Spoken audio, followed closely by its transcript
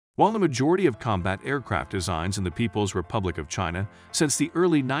While the majority of combat aircraft designs in the People's Republic of China since the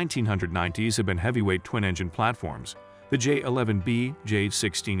early 1990s have been heavyweight twin-engine platforms, the J-11B,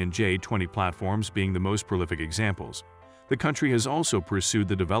 J-16 and J-20 platforms being the most prolific examples, the country has also pursued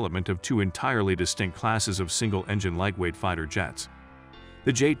the development of two entirely distinct classes of single-engine lightweight fighter jets.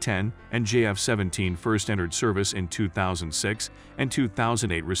 The J-10 and JF-17 first entered service in 2006 and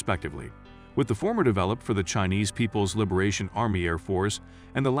 2008 respectively, with the former developed for the Chinese People's Liberation Army Air Force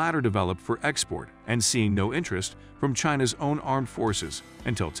and the latter developed for export and seeing no interest from China's own armed forces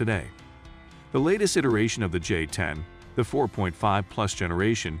until today. The latest iteration of the J-10, the 4.5+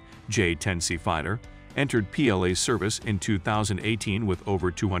 generation J10C fighter, entered PLA service in 2018 with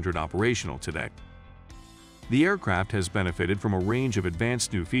over 200 operational today. The aircraft has benefited from a range of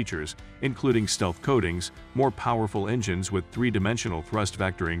advanced new features, including stealth coatings, more powerful engines with three-dimensional thrust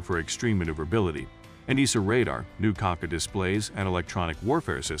vectoring for extreme maneuverability, an ESA radar, new cockpit displays and electronic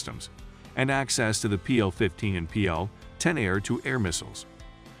warfare systems, and access to the PL-15 and PL-10 air-to-air missiles.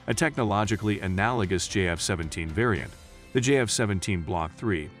 A technologically analogous JF-17 variant, the JF-17 Block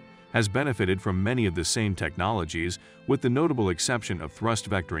 3, has benefited from many of the same technologies with the notable exception of thrust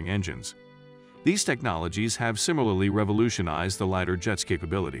vectoring engines. These technologies have similarly revolutionized the lighter jet's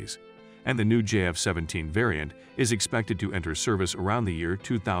capabilities, and the new JF-17 variant is expected to enter service around the year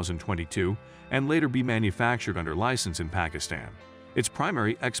 2022 and later be manufactured under license in Pakistan, its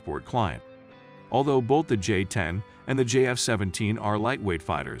primary export client. Although both the J-10 and the JF-17 are lightweight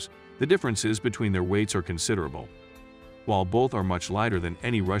fighters, the differences between their weights are considerable. While both are much lighter than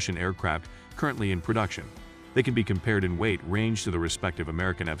any Russian aircraft currently in production, they can be compared in weight range to the respective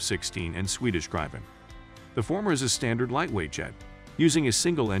American F-16 and Swedish Gripen. The former is a standard lightweight jet, using a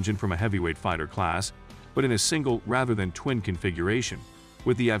single engine from a heavyweight fighter class, but in a single rather than twin configuration,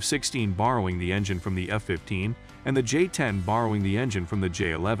 with the F-16 borrowing the engine from the F-15 and the J-10 borrowing the engine from the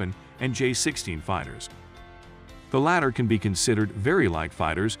J-11 and J-16 fighters. The latter can be considered very light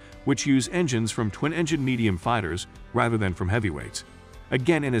fighters, which use engines from twin-engine medium fighters rather than from heavyweights,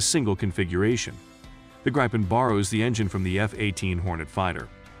 again in a single configuration. The Gripen borrows the engine from the F-18 Hornet fighter,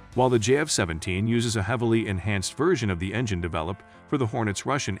 while the JF-17 uses a heavily enhanced version of the engine developed for the Hornet's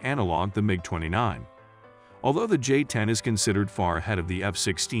Russian analog, the MiG-29. Although the J-10 is considered far ahead of the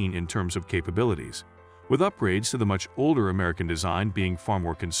F-16 in terms of capabilities, with upgrades to the much older American design being far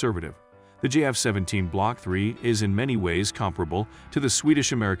more conservative, the JF-17 Block 3 is in many ways comparable to the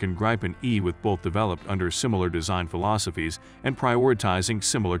Swedish-American Gripen E, with both developed under similar design philosophies and prioritizing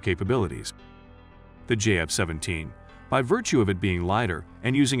similar capabilities. The JF-17, by virtue of it being lighter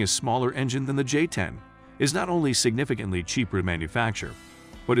and using a smaller engine than the J-10, is not only significantly cheaper to manufacture,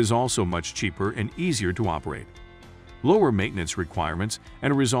 but is also much cheaper and easier to operate. Lower maintenance requirements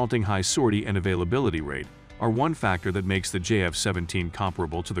and a resulting high sortie and availability rate are one factor that makes the JF-17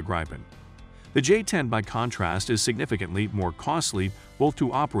 comparable to the Gripen. The J-10, by contrast, is significantly more costly both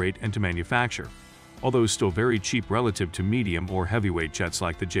to operate and to manufacture, although still very cheap relative to medium or heavyweight jets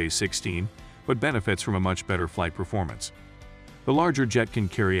like the J-16, but benefits from a much better flight performance. The larger jet can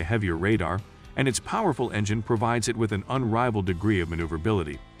carry a heavier radar, and its powerful engine provides it with an unrivaled degree of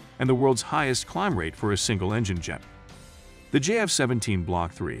maneuverability and the world's highest climb rate for a single-engine jet. The JF-17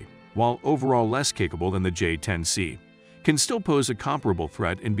 Block 3, while overall less capable than the J10C, can still pose a comparable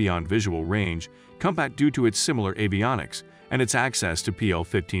threat in beyond visual range combat due to its similar avionics and its access to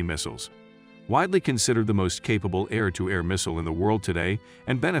PL-15 missiles. Widely considered the most capable air-to-air missile in the world today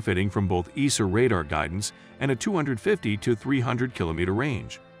and benefiting from both ESA radar guidance and a 250 to 300 kilometer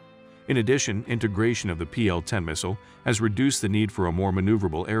range. In addition, integration of the PL-10 missile has reduced the need for a more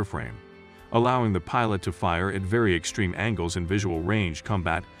maneuverable airframe, allowing the pilot to fire at very extreme angles in visual range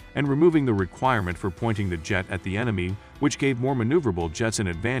combat and removing the requirement for pointing the jet at the enemy, which gave more maneuverable jets an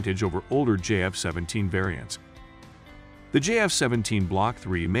advantage over older JF-17 variants. The JF-17 Block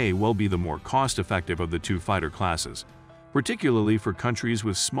 3 may well be the more cost-effective of the two fighter classes, particularly for countries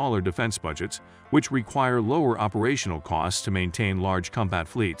with smaller defense budgets, which require lower operational costs to maintain large combat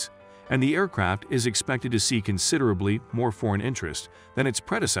fleets, and the aircraft is expected to see considerably more foreign interest than its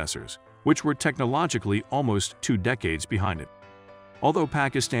predecessors, which were technologically almost 2 decades behind it. Although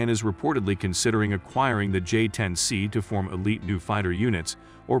Pakistan is reportedly considering acquiring the J10C to form elite new fighter units,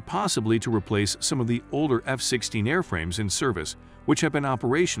 or possibly to replace some of the older F-16 airframes in service, which have been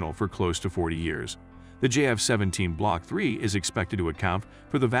operational for close to 40 years, the JF-17 Block 3 is expected to account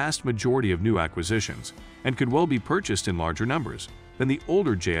for the vast majority of new acquisitions and could well be purchased in larger numbers than the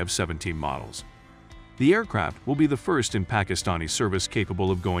older JF-17 models. The aircraft will be the first in Pakistani service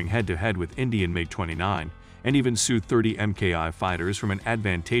capable of going head-to-head with Indian MiG-29 and even Su-30 MKI fighters from an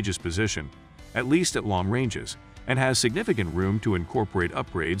advantageous position, at least at long ranges, and has significant room to incorporate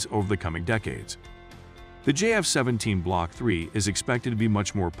upgrades over the coming decades. The JF17 Block III is expected to be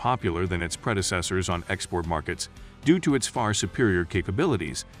much more popular than its predecessors on export markets due to its far superior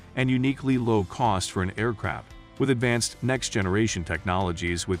capabilities and uniquely low cost for an aircraft, with advanced next-generation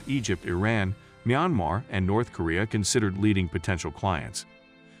technologies with Egypt, Iran, Myanmar, and North Korea considered leading potential clients.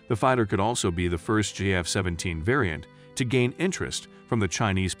 The fighter could also be the first JF-17 variant to gain interest from the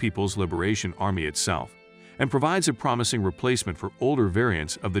Chinese People's Liberation Army itself, and provides a promising replacement for older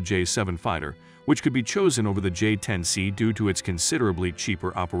variants of the J-7 fighter, which could be chosen over the J-10C due to its considerably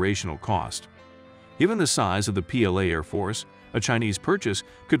cheaper operational cost. Given the size of the PLA Air Force, a Chinese purchase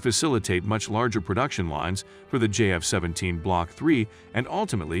could facilitate much larger production lines for the JF-17 Block III and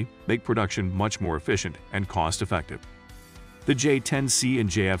ultimately make production much more efficient and cost-effective. The J-10C and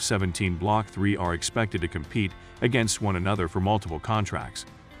JF-17 Block III are expected to compete against one another for multiple contracts,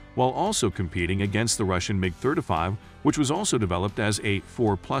 while also competing against the Russian MiG-35, which was also developed as a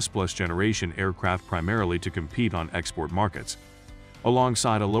 4++ generation aircraft primarily to compete on export markets.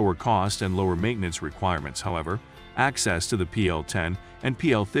 Alongside a lower cost and lower maintenance requirements, however, access to the PL-10 and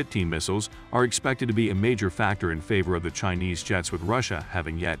PL-15 missiles are expected to be a major factor in favor of the Chinese jets, with Russia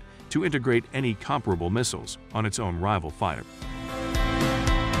having yet to integrate any comparable missiles on its own rival fighter.